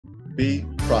Bee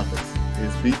profits.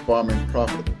 Is bee farming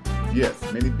profitable? Yes,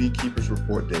 many beekeepers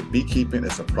report that beekeeping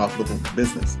is a profitable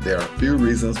business. There are a few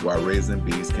reasons why raising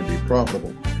bees can be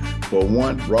profitable. For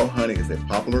one, raw honey is a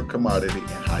popular commodity in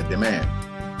high demand.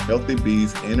 Healthy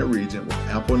bees in a region with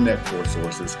ample nectar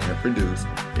sources can produce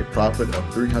a profit of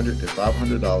 $300 to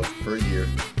 $500 per year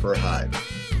per hive.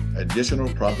 Additional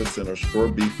profit centers for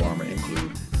bee farmers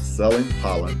include selling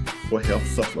pollen for health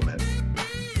supplements,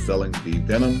 selling bee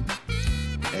venom,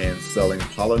 and selling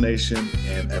pollination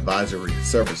and advisory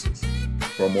services.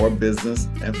 For more business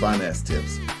and finance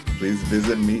tips, please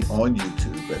visit me on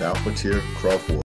YouTube at ALFATIR CRAWFORD.